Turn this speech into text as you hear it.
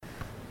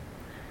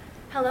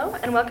Hello,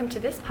 and welcome to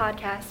this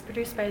podcast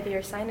produced by the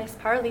Ursinus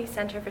Parley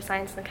Center for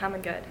Science and the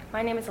Common Good.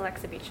 My name is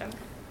Alexa Beecham.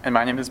 And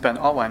my name is Ben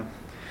Allwine.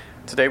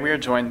 Today we are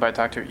joined by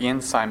Dr.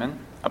 Ian Simon,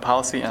 a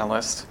policy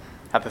analyst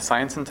at the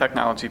Science and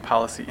Technology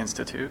Policy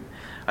Institute,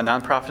 a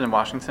nonprofit in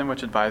Washington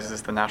which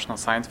advises the National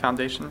Science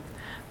Foundation,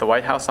 the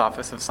White House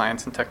Office of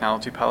Science and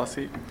Technology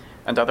Policy,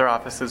 and other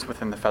offices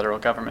within the federal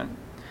government.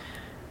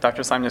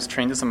 Dr. Simon is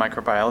trained as a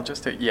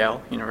microbiologist at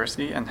Yale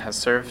University and has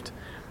served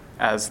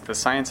as the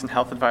Science and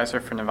Health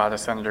Advisor for Nevada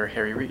Senator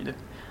Harry Reid.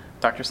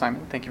 Dr.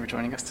 Simon, thank you for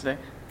joining us today.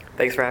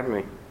 Thanks for having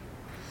me.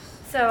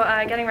 So,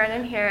 getting right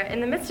in here, in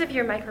the midst of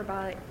your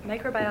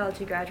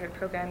microbiology graduate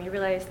program, you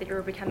realized that you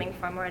were becoming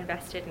far more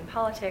invested in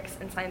politics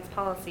and science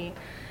policy.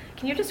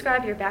 Can you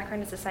describe your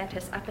background as a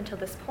scientist up until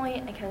this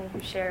point, and can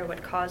you share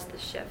what caused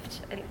this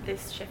shift in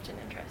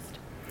interest?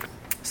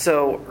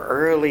 So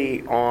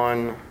early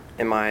on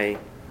in my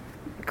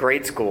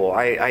grade school,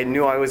 I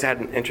knew I always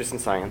had an interest in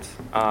science,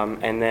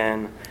 and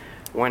then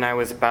when I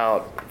was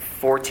about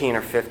 14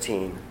 or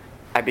 15,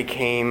 I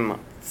became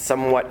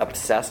somewhat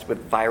obsessed with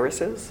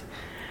viruses,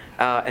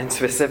 and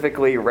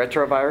specifically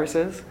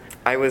retroviruses.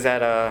 I was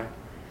at a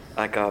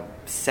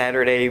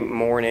Saturday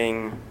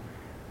morning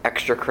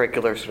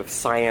extracurricular sort of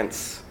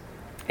science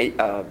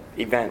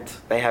event.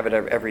 They have it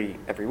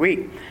every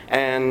week,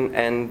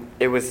 and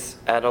it was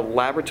at a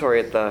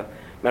laboratory at the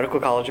Medical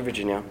College of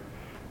Virginia.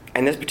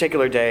 And this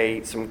particular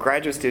day, some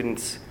graduate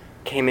students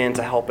came in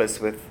to help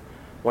us with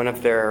one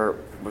of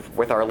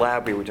with our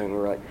lab we were doing. We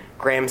were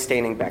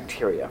gram-staining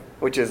bacteria,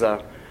 which is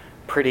a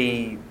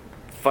pretty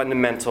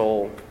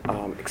fundamental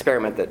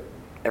experiment that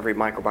every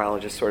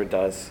microbiologist sort of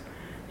does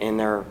in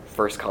their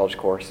first college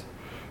course.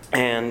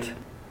 And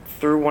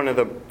through one of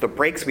the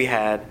breaks we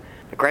had,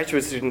 the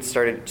graduate students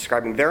started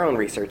describing their own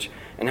research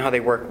and how they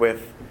work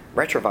with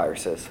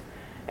retroviruses.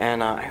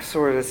 And I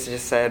sort of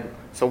just said,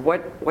 so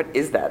what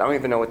is that? I don't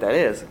even know what that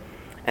is.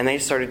 And they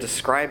started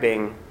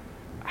describing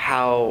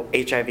how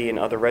HIV and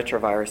other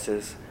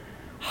retroviruses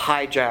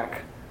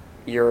hijack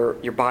your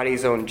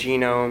body's own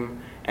genome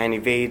and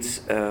evades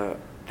the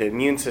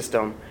immune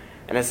system.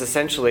 And it's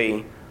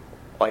essentially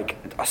like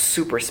a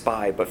super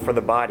spy, but for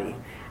the body.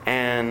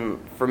 And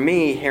for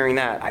me, hearing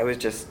that, I was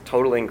just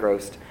totally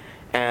engrossed.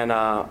 And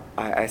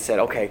I said,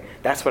 okay,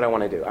 that's what I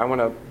want to do. I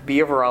want to be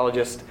a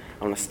virologist.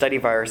 I want to study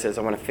viruses.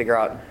 I want to figure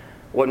out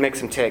what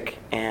makes them tick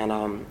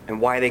and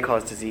why they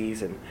cause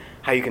disease and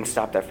how you can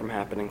stop that from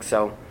happening.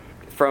 So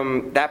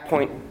from that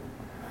point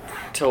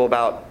till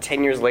about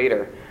 10 years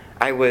later,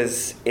 I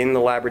was in the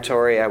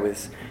laboratory. I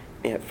was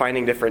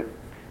finding different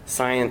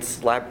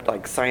science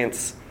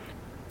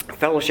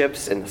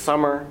fellowships in the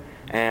summer.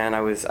 And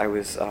I was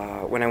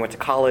when I went to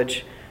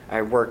college,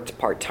 I worked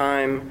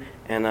part-time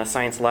in a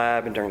science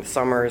lab, and during the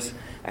summers,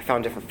 I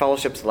found different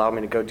fellowships that allowed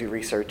me to go do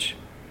research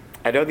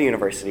at other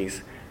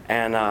universities.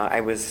 And I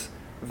was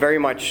very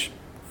much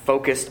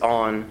focused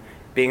on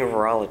being a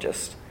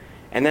virologist.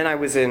 And then I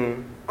was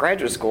in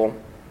graduate school,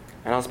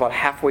 and I was about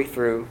halfway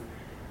through,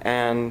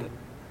 and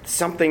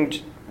something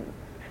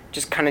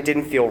just kind of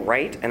didn't feel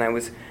right, and I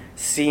was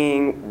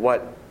seeing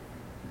what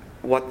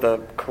the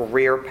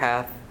career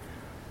path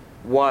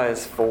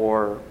was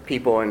for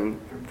people in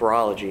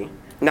virology.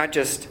 Not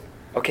just,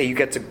 okay, you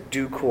get to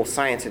do cool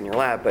science in your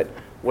lab, but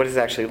what does it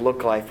actually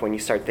look like when you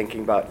start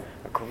thinking about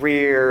a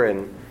career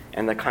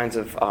and the kinds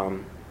of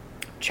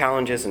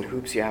challenges and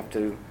hoops you have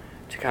to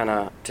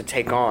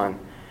take on.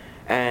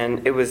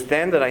 And it was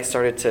then that I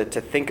started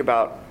to think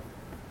about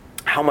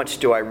how much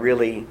do I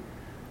really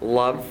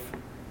love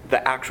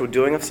the actual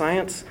doing of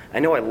science. I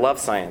know I love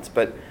science,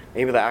 but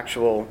maybe the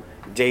actual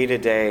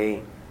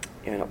day-to-day,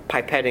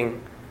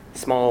 pipetting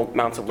small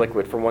amounts of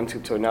liquid from one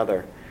tube to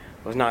another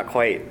was not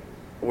quite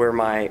where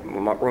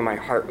my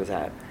heart was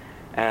at.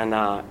 And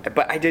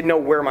but I didn't know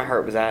where my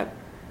heart was at.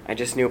 I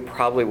just knew it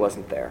probably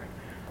wasn't there.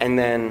 And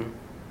then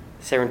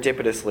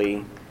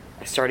serendipitously,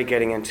 I started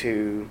getting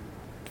into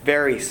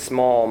very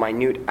small,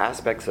 minute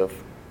aspects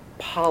of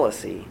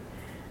policy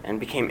and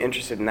became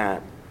interested in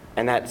that.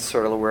 And that's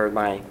sort of where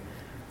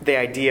the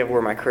idea of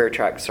where my career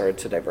track started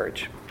to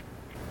diverge.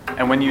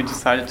 And when you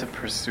decided to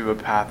pursue a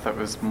path that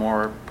was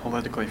more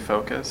politically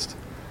focused,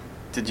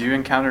 did you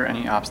encounter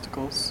any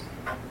obstacles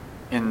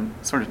in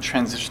sort of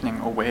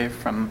transitioning away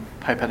from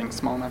pipetting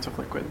small amounts of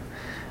liquid?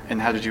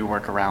 And how did you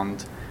work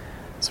around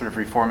sort of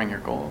reforming your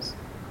goals?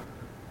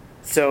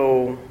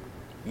 So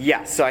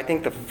I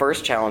think the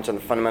first challenge and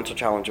the fundamental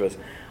challenge was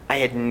I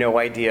had no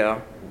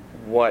idea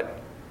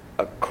what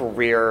a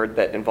career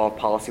that involved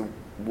policy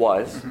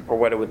was or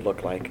what it would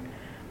look like.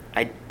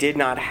 I did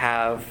not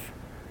have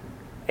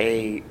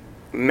a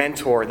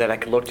mentor that I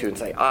could look to and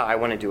say, I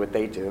want to do what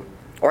they do.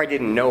 Or I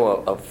didn't know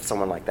of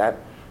someone like that.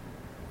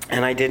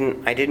 And I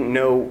didn't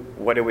know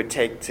what it would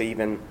take to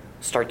even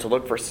start to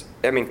look for.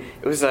 I mean,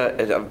 it was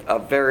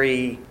a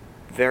very,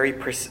 very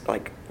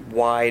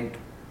wide,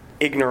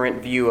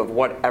 ignorant view of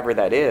whatever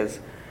that is.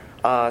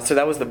 So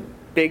that was the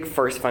big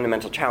first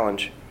fundamental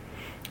challenge.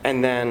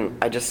 And then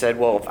I just said,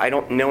 well, if I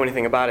don't know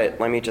anything about it,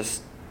 let me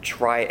just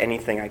try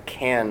anything I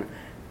can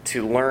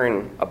to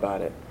learn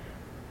about it.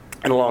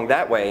 And along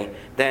that way,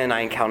 then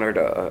I encountered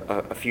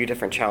a few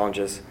different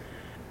challenges.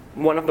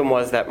 One of them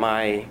was that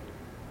my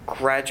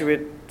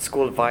graduate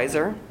school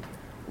advisor,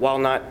 while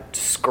not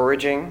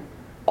discouraging,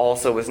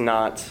 also was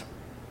not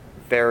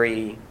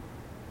very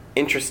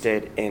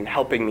interested in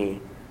helping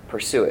me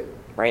pursue it,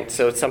 right?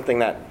 So it's something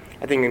that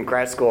I think in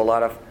grad school, a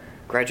lot of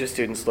graduate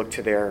students look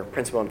to their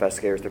principal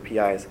investigators, their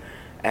PIs,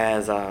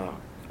 as a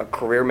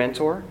career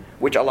mentor,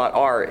 which a lot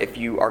are if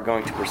you are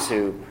going to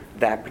pursue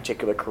that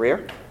particular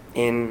career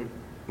in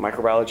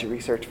microbiology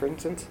research, for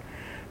instance.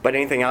 But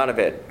anything out of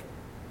it,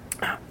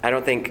 I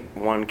don't think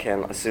one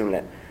can assume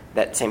that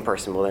that same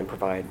person will then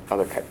provide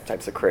other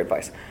types of career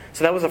advice.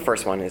 So that was the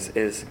first one.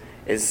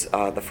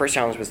 The first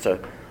challenge was to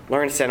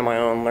learn to stand on my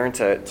own, learn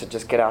to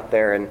just get out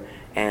there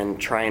and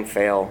try and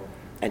fail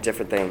at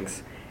different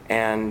things.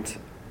 And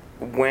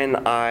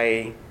when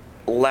I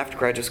left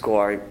graduate school,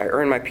 I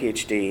earned my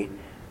PhD,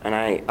 and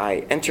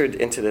I entered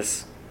into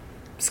this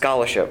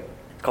scholarship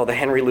called the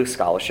Henry Luce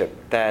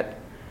Scholarship that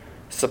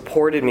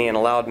supported me and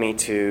allowed me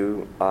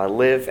to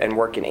live and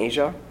work in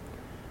Asia,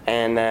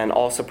 and then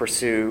also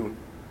pursue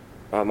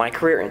my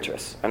career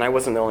interests. And I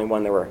wasn't the only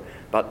one. There were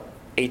about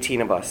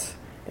 18 of us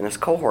in this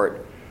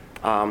cohort,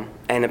 and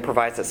it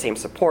provides that same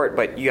support,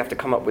 but you have to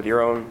come up with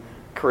your own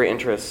career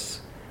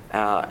interests,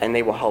 and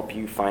they will help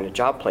you find a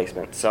job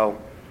placement. So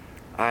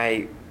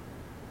I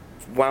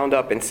wound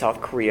up in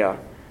South Korea,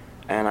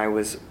 and I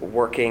was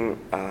working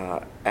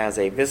as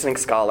a visiting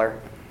scholar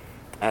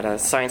at a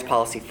science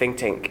policy think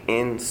tank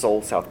in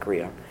Seoul, South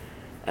Korea.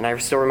 And I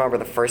still remember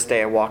the first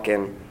day I walk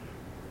in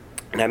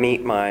and I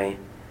meet my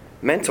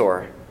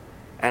mentor,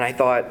 and I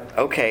thought,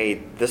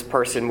 okay, this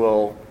person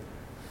will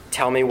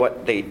tell me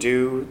what they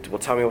do, will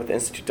tell me what the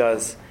institute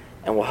does,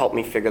 and will help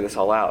me figure this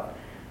all out.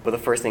 But the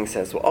first thing he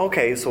says, well,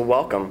 okay, so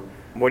welcome.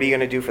 What are you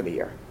going to do for the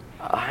year?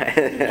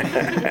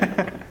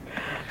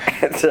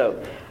 And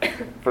so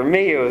for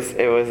me,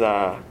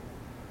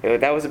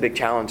 that was a big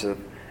challenge.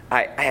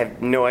 I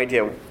have no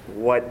idea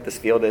what this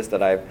field is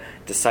that I've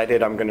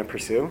decided I'm going to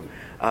pursue.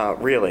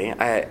 Really,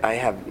 I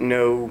have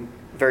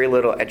very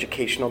little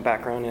educational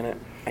background in it.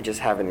 I just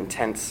have an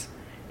intense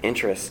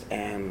interest,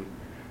 and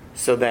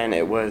so then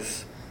it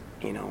was,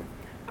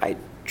 I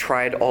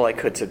tried all I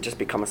could to just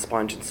become a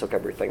sponge and soak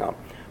everything up.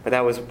 But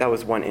that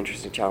was one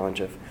interesting challenge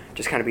of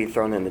just kind of being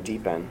thrown in the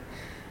deep end,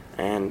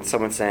 and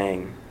someone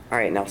saying, "All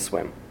right, now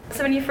swim."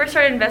 So when you first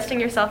started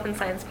investing yourself in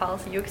science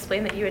policy, you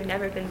explained that you had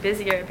never been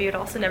busier, but you had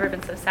also never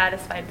been so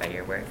satisfied by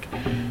your work.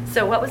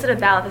 So what was it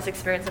about this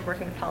experience of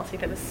working with policy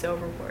that was so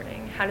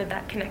rewarding? How did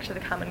that connect to the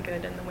common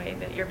good in the way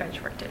that your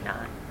bench work did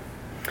not?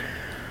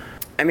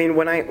 I mean,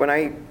 when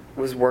I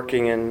was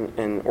working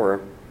in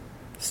or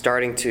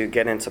starting to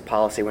get into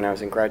policy when I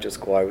was in graduate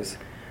school, I was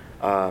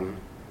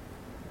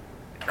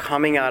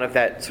coming out of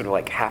that sort of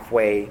like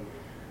halfway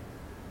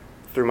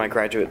through my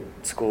graduate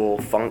school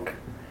funk,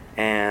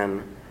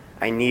 and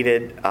I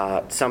needed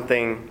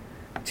something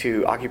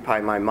to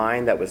occupy my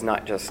mind that was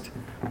not just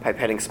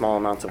pipetting small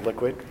amounts of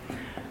liquid.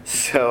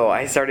 So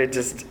I started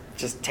just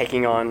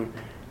taking on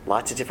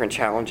lots of different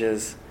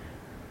challenges.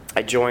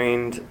 I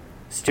joined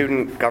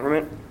student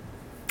government,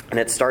 and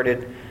it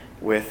started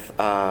with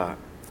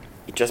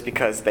just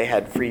because they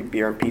had free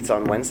beer and pizza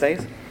on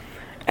Wednesdays.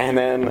 And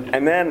then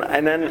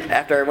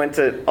after I went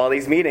to all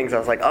these meetings, I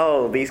was like,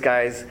 oh, these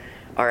guys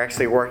are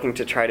actually working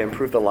to try to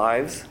improve the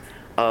lives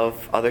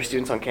of other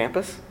students on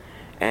campus.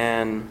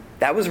 And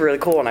that was really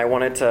cool, and I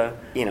wanted to,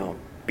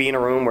 be in a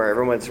room where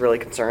everyone's really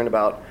concerned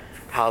about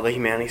how the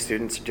humanities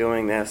students are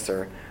doing this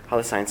or how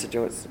the science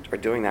students are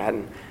doing that,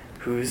 and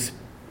who's,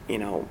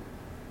 is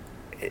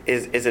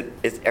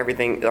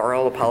everything, are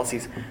all the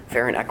policies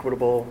fair and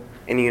equitable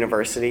in the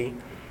university?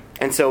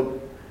 And so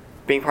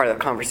being part of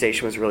that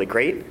conversation was really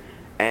great,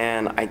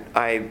 and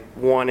I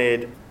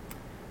wanted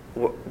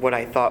what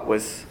I thought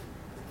was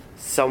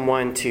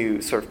someone to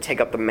sort of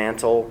take up the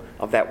mantle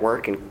of that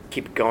work and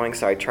keep it going.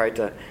 So I tried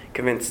to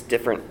convince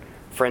different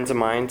friends of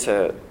mine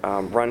to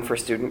run for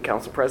student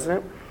council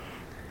president.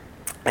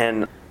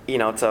 And,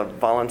 it's a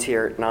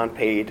volunteer,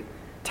 non-paid,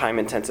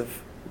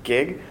 time-intensive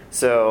gig.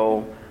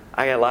 So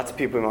I got lots of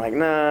people who are like,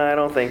 nah, I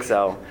don't think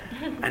so.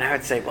 And I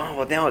would say,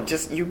 well, no,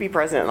 just you be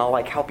president and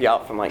I'll help you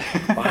out from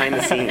behind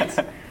the scenes.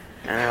 And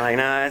they're like,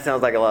 nah, that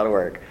sounds like a lot of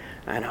work.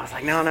 And I was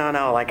like, no,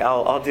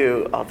 I'll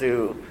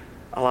do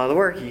a lot of the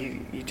work,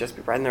 you just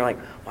be president. And they're like,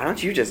 why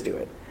don't you just do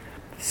it?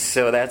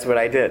 So that's what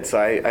I did. So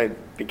I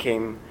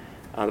became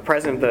the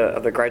president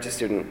of the Graduate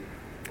Student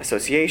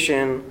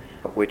Association,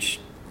 which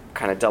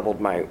kind of doubled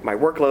my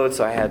workload.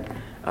 So I had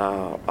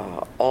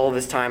all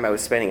this time I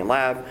was spending in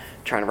lab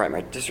trying to write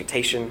my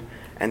dissertation,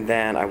 and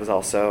then I was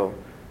also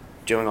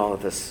doing all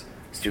of this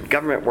student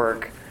government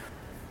work.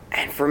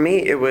 And for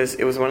me, it was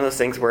one of those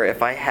things where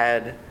if I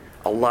had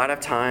a lot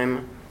of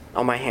time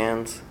on my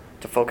hands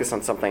to focus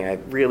on something I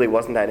really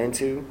wasn't that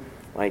into,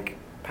 like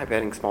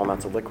pipetting small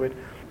amounts of liquid,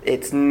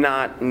 it's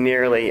not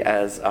nearly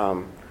as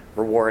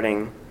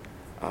rewarding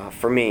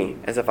for me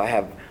as if I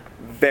have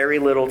very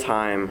little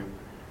time,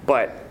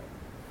 but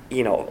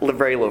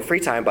very little free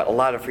time, but a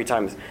lot of free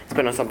time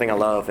spent on something I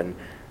love, and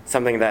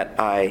something that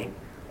I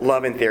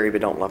love in theory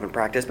but don't love in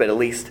practice. But at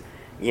least,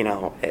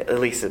 at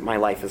least my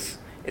life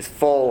is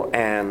full,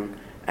 and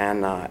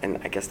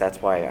I guess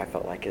that's why I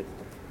felt like it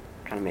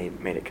kind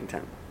of made it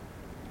content.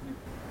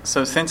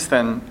 So since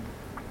then,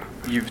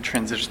 you've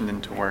transitioned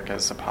into work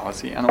as a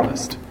policy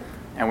analyst.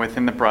 And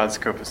within the broad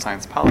scope of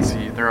science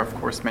policy, there are, of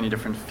course, many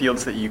different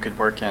fields that you could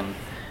work in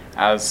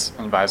as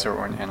an advisor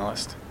or an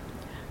analyst.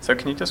 So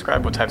can you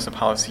describe what types of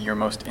policy you're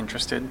most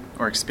interested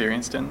or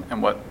experienced in,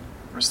 and what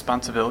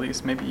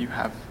responsibilities maybe you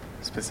have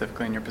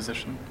specifically in your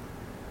position?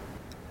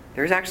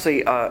 There's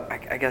actually,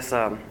 I guess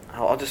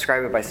I'll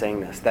describe it by saying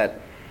this, that,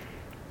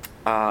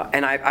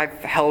 and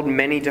I've held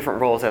many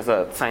different roles as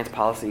a science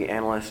policy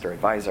analyst or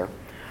advisor,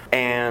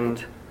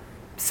 and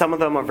some of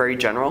them are very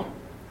general,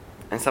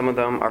 and some of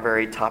them are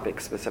very topic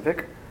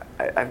specific.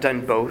 I've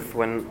done both.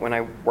 When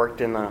I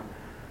worked in the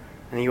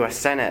U.S.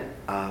 Senate,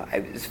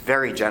 it was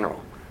very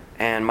general,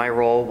 and my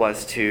role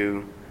was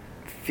to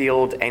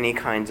field any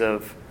kinds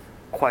of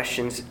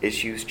questions,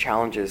 issues,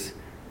 challenges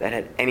that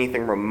had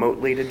anything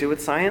remotely to do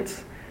with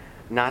science,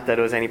 not that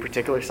it was any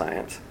particular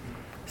science.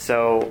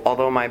 So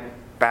although my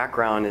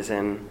background is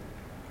in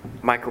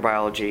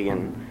microbiology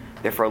and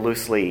therefore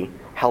loosely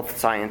health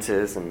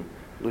sciences and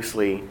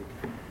loosely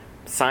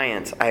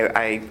science,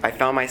 I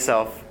found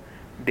myself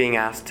being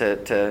asked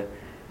to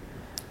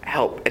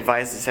help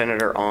advise the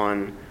senator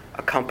on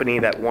a company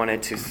that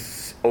wanted to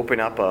open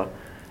up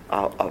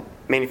a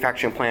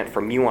manufacturing plant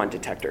for muon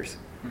detectors.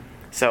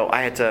 So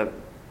I had to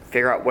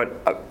figure out what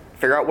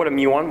a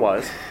muon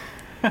was,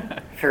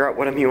 figure out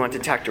what a muon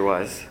detector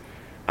was,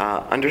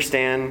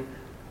 understand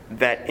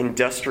that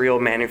industrial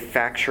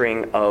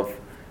manufacturing of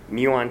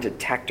muon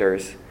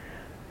detectors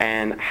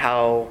and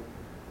how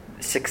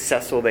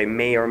successful they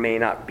may or may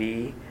not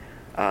be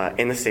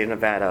in the state of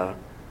Nevada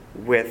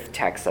with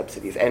tax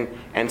subsidies.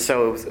 And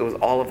so it was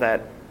all of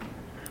that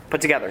put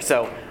together.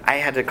 So I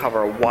had to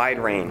cover a wide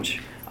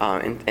range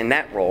in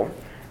that role,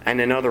 and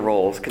in other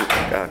roles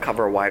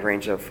cover a wide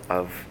range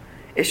of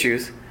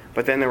issues.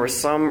 But then there were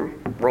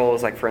some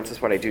roles, like for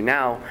instance what I do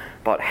now,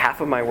 about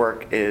half of my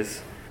work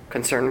is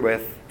concerned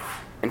with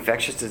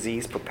infectious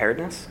disease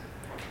preparedness.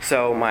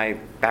 So my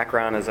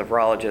background as a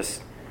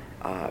virologist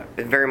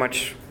it very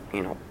much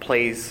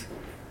plays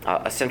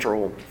a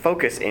central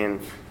focus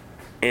in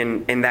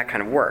that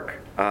kind of work.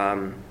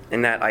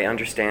 In that I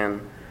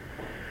understand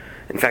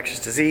infectious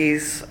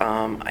disease.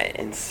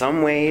 In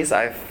some ways,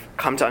 I've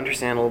come to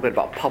understand a little bit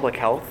about public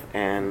health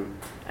and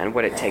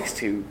what it takes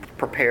to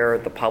prepare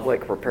the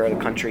public, prepare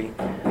the country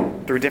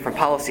through different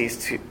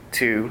policies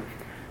to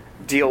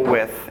deal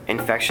with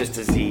infectious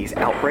disease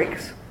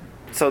outbreaks.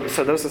 So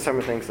those are some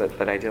of the things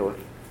that I deal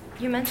with.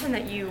 You mentioned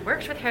that you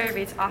worked with Harry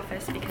Reid's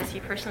office because he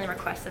personally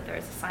requested there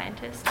is a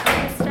scientist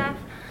on his staff.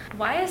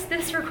 Why is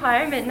this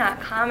requirement not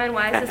common?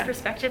 Why is this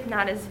perspective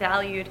not as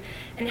valued?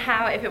 And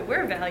how, if it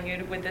were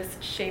valued, would this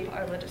shape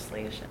our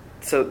legislation?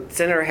 So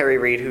Senator Harry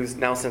Reid, who's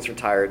now since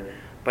retired,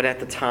 but at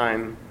the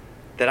time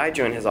that I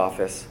joined his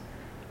office,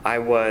 I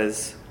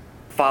was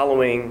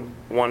following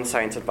one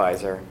science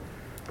advisor,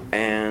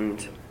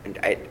 and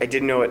I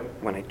didn't know it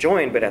when I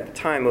joined, but at the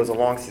time it was a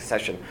long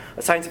succession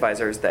of science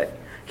advisors that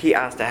he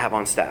asked to have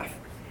on staff.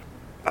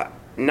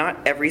 Not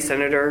every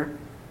senator,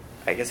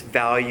 I guess,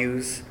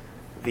 values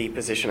the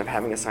position of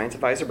having a science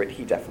advisor, but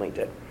he definitely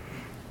did.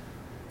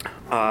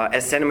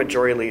 As Senate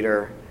Majority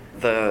Leader,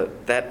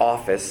 that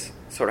office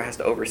sort of has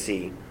to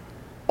oversee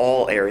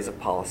all areas of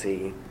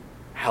policy,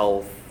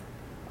 health,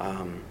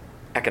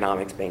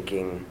 economics,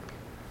 banking,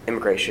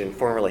 immigration,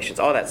 foreign relations,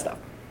 all that stuff.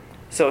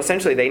 So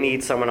essentially they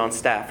need someone on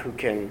staff who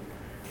can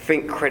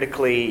think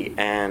critically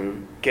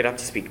and get up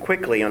to speed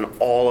quickly on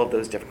all of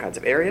those different kinds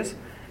of areas.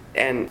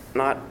 And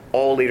not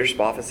all leadership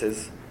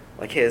offices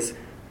like his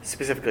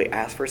specifically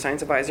ask for a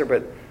science advisor,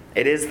 but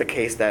it is the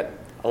case that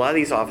a lot of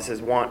these offices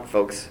want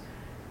folks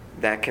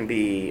that can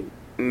be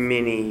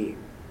mini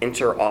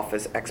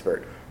inter-office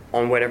expert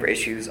on whatever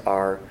issues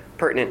are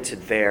pertinent to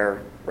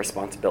their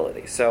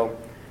responsibility. So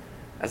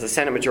as a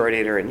Senate Majority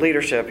Leader in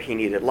leadership, he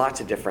needed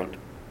lots of different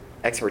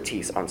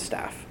expertise on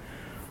staff.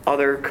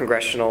 Other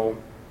congressional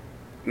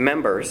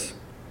members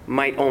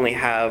might only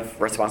have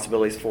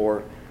responsibilities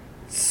for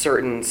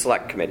certain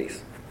select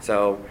committees.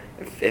 So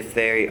if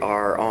they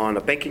are on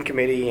a banking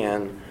committee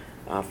and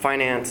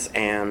finance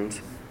and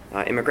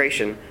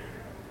immigration,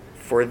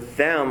 for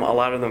them, a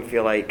lot of them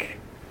feel like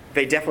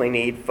they definitely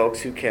need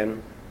folks who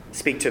can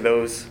speak to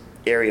those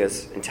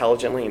areas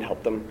intelligently and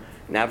help them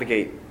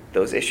navigate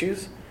those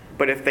issues.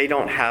 But if they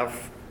don't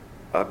have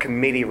a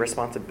committee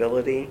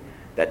responsibility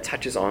that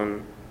touches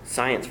on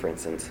science, for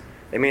instance,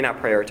 they may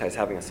not prioritize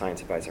having a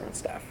science advisor on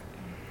staff.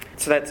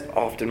 So that's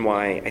often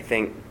why I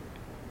think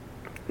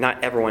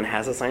not everyone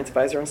has a science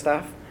advisor on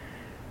staff.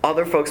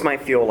 Other folks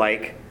might feel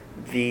like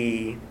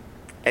the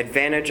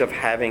advantage of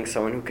having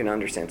someone who can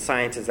understand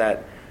science is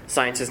that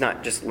science is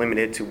not just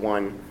limited to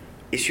one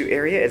issue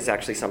area. It's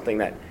actually something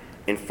that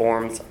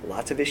informs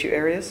lots of issue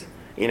areas.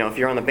 If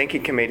you're on the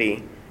banking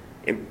committee,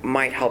 it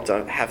might help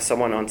to have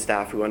someone on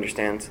staff who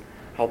understands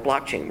how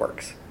blockchain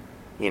works,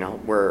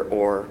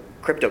 or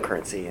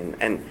cryptocurrency,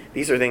 and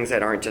these are things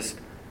that aren't just,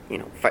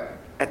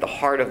 at the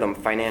heart of them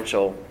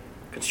financial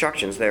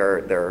constructions.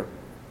 They're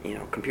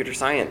computer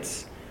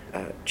science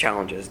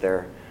challenges.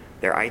 They're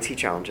IT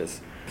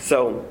challenges.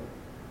 So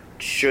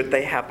should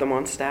they have them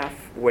on staff?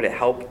 Would it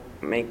help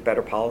make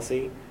better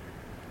policy?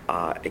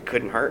 It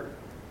couldn't hurt.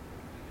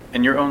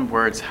 In your own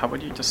words, how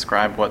would you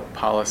describe what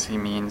policy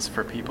means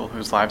for people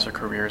whose lives or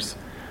careers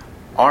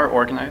are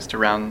organized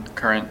around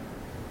current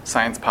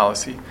science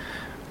policy,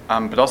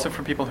 but also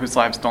for people whose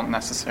lives don't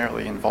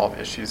necessarily involve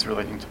issues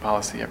relating to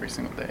policy every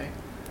single day?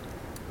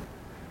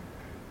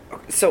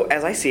 So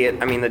as I see it,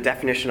 the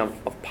definition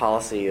of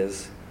policy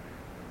is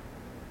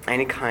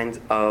any kind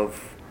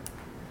of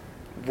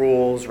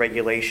rules,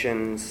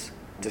 regulations,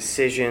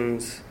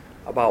 decisions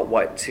about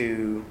what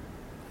to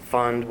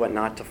fund, what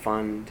not to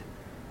fund,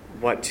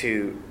 what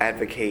to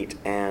advocate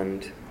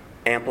and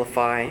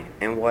amplify,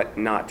 and what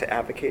not to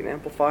advocate and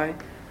amplify.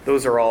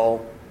 Those are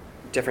all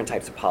different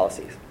types of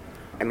policies.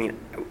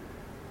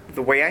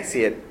 The way I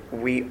see it,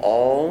 we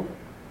all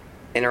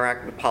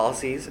interact with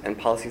policies and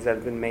policies that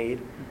have been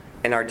made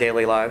in our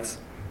daily lives.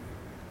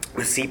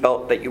 The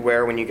seatbelt that you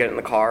wear when you get in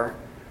the car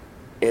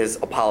is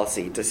a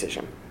policy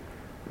decision.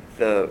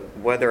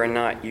 Whether or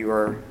not you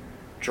are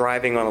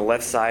driving on the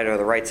left side or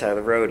the right side of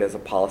the road is a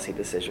policy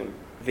decision.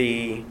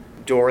 The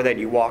door that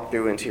you walk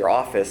through into your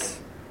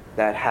office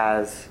that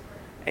has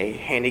a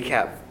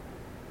handicap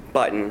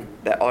button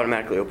that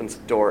automatically opens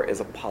the door is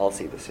a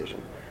policy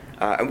decision.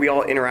 And we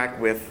all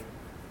interact with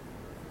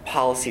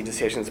policy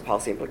decisions,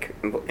 policy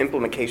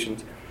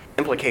implications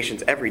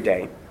every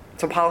day.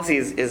 So policy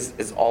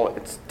is all,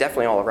 it's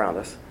definitely all around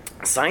us.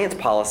 Science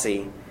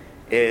policy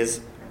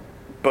is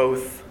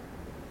both,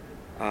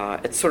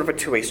 it's sort of a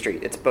two-way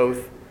street. It's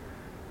both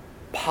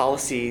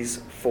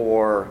policies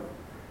for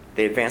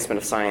the advancement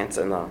of science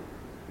and the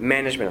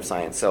management of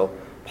science. So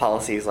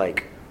policies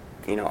like,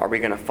 are we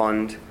going to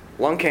fund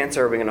lung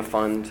cancer? Are we going to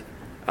fund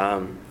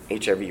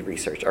HIV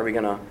research? Are we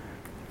going to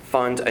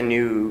fund a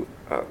new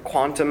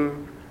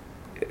quantum,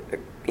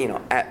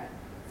 at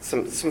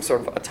some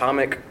sort of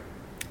atomic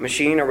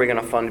machine? Are we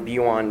going to fund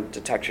muon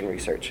detection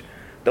research?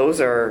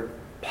 Those are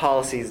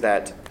policies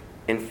that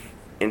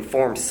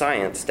inform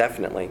science,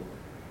 definitely.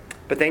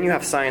 But then you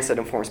have science that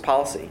informs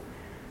policy.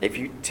 If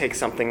you take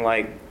something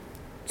like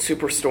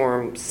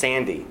Superstorm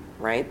Sandy,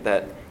 right,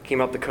 that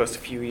came up the coast a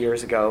few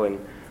years ago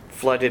and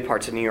flooded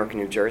parts of New York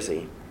and New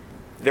Jersey,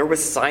 there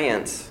was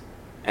science,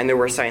 and there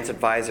were science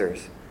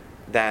advisors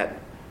that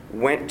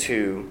went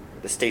to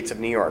the states of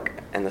New York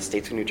and the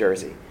states of New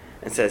Jersey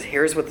and says,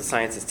 here's what the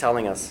science is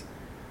telling us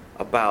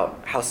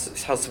about how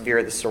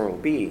severe the storm will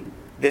be.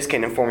 This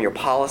can inform your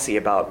policy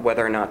about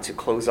whether or not to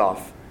close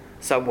off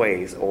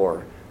subways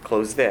or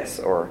close this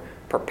or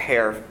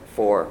prepare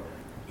for,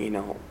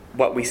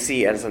 what we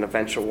see as an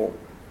eventual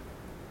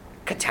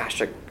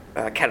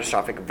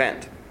catastrophic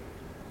event.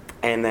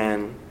 And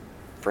then,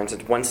 for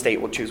instance, one state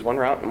will choose one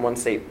route and one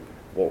state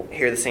will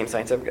hear the same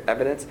scientific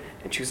evidence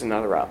and choose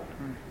another route.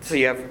 So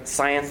you have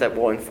science that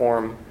will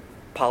inform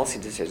policy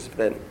decisions, but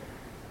then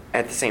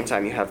at the same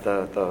time you have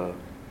the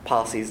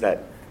policies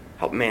that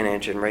help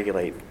manage and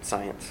regulate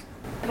science.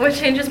 What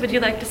changes would you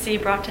like to see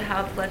brought to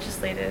how the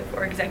legislative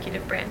or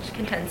executive branch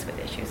contends with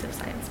issues of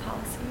science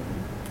policy?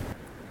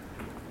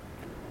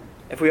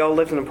 If we all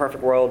lived in a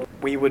perfect world,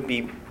 we would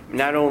be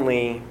not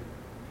only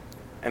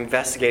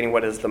investigating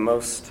what is the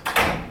most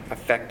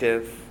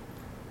effective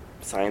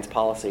science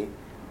policy,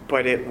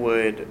 but it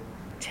would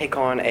take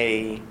on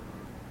a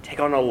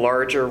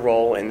larger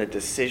role in the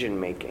decision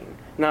making.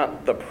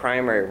 Not the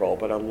primary role,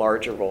 but a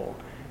larger role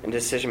in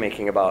decision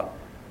making about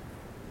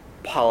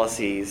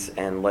policies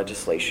and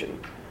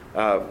legislation.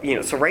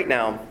 So right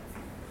now,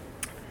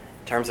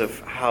 in terms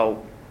of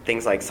how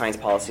things like science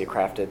policy are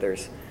crafted,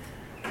 there's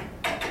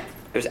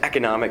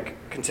economic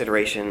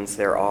considerations,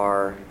 there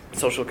are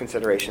social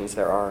considerations,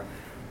 there are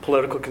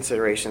political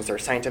considerations, there are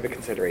scientific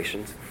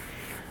considerations,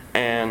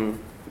 and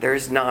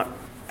there's not,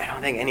 I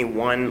don't think, any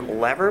one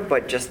lever,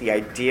 but just the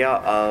idea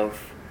of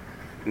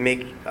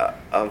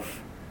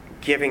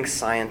giving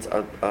science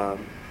a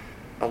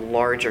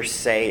larger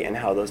say in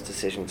how those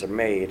decisions are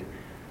made,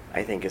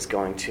 I think is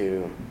going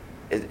to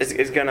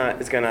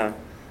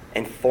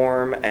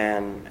inform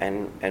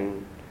and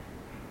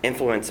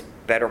influence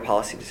better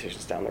policy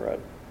decisions down the road.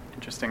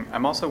 Interesting.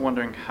 I'm also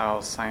wondering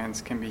how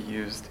science can be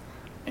used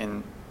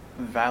in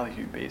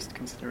value-based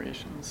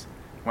considerations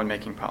when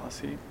making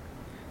policy.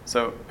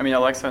 So,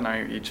 Alexa and I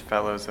are each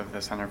fellows of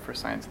the Center for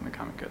Science and the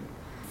Common Good.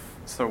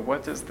 So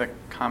what does the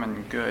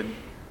common good,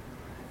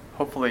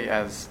 hopefully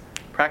as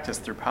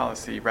practiced through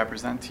policy,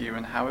 represent to you,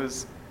 and how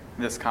is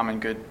this common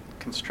good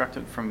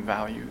constructed from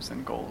values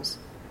and goals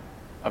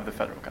of the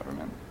federal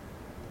government?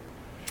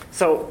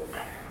 So,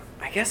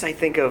 I guess I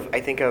think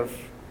of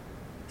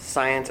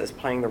science as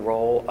playing the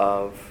role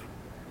of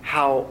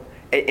how,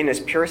 in its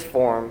purest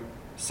form,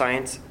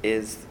 science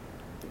is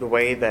the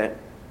way that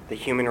the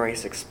human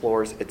race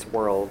explores its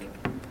world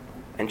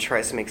and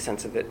tries to make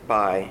sense of it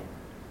by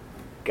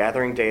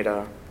gathering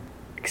data,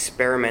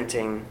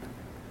 experimenting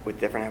with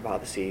different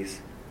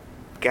hypotheses,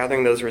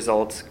 gathering those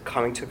results,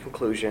 coming to a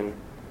conclusion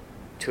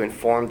to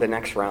inform the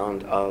next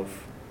round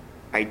of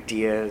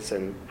ideas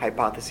and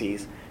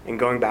hypotheses, and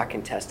going back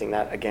and testing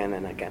that again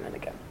and again and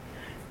again.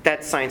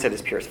 That's science at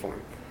its purest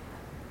form.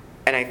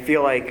 And I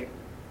feel like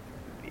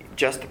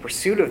just the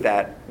pursuit of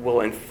that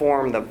will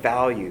inform the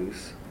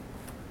values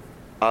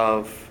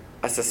of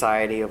a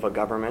society, of a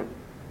government.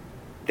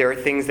 There are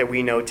things that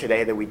we know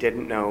today that we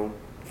didn't know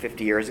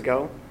 50 years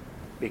ago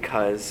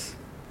because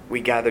we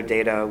gathered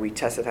data, we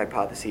tested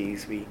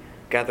hypotheses, we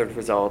gathered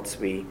results,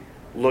 we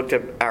looked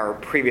at our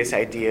previous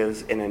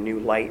ideas in a new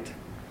light,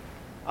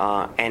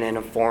 and it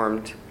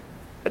informed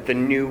the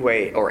new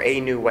way, or a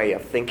new way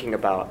of thinking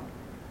about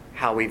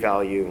how we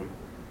value,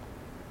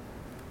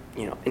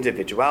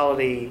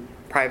 individuality,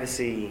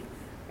 privacy,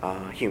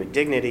 human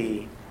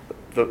dignity.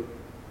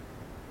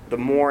 The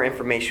more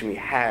information we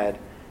had,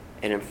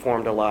 it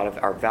informed a lot of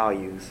our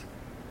values,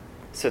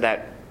 so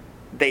that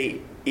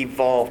they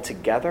evolve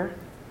together.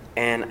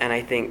 And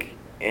I think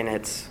in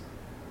its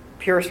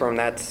purest form,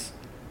 that's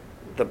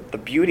the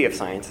beauty of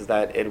science, is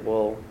that it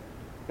will,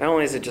 not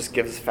only does it just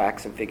give us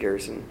facts and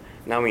figures, and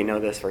now we know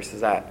this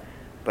versus that,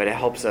 but it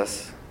helps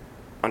us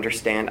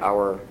understand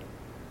our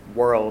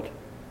world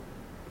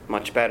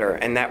much better.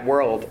 And that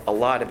world, a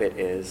lot of it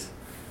is,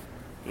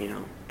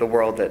 the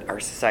world that our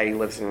society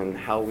lives in, and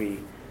how we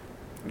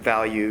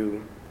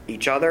value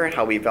each other,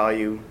 how we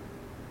value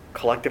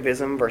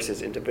collectivism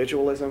versus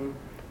individualism.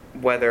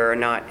 Whether or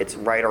not it's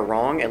right or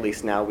wrong, at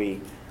least now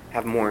we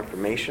have more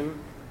information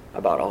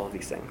about all of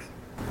these things.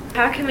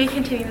 How can we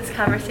continue this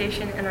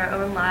conversation in our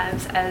own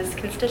lives as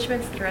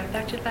constituents that are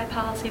affected by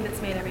policy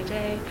that's made every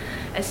day,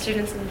 as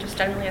students, and just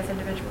generally as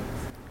individuals?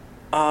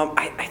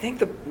 I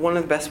think one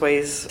of the best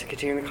ways to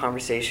continue the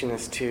conversation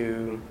is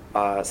to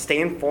stay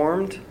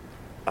informed.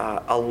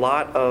 A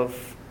lot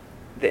of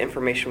the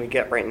information we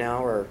get right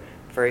now are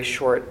very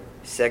short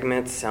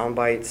segments, sound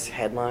bites,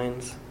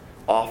 headlines.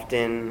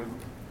 Often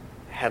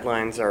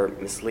headlines are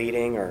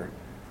misleading or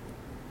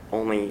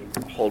only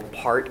hold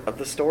part of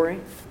the story.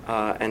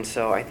 And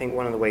so I think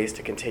one of the ways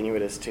to continue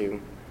it is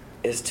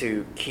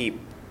to keep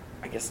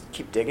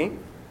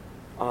digging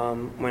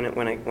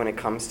when it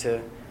comes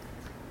to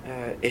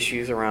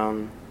issues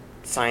around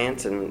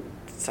science and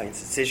science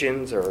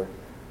decisions,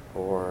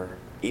 or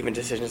even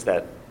decisions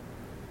that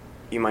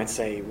you might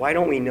say, why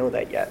don't we know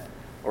that yet?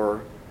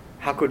 Or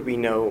how could we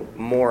know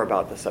more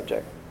about the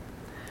subject?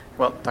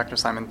 Well, Dr.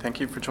 Simon, thank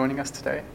you for joining us today.